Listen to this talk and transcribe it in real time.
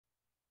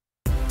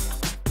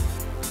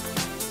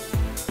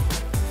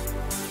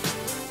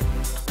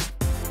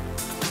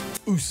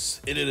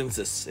Oos, it is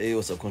Impz. Hey,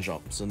 what's up,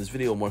 konnichiwa. So in this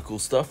video, more cool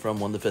stuff from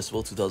Wonder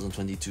Festival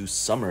 2022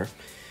 Summer.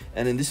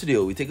 And in this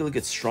video, we take a look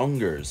at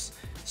Strongar's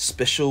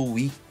Special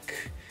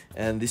Week.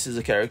 And this is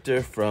a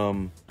character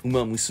from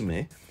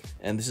Musume.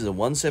 And this is a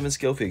 1/7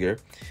 scale figure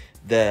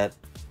that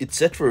it's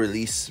set for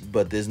release,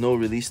 but there's no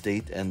release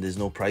date and there's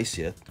no price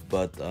yet.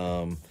 But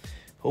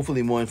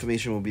hopefully more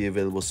information will be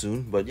available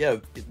soon. But yeah,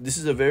 this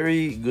is a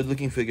very good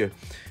looking figure.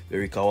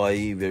 Very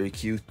kawaii, very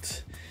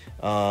cute.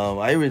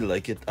 I really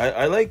like it.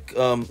 I like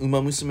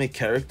Musume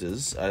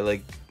characters. I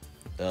like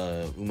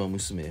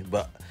Musume,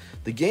 but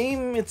the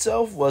game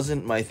itself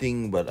wasn't my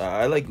thing, but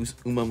I like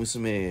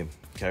Musume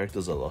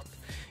characters a lot.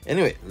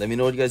 Anyway, let me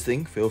know what you guys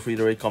think. Feel free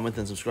to rate, comment,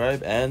 and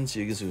subscribe, and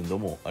see you again soon. どう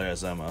もありがとう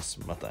ございます。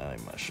また会い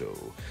ましょう。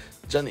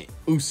じゃあね、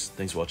うっす。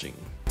Thanks for watching.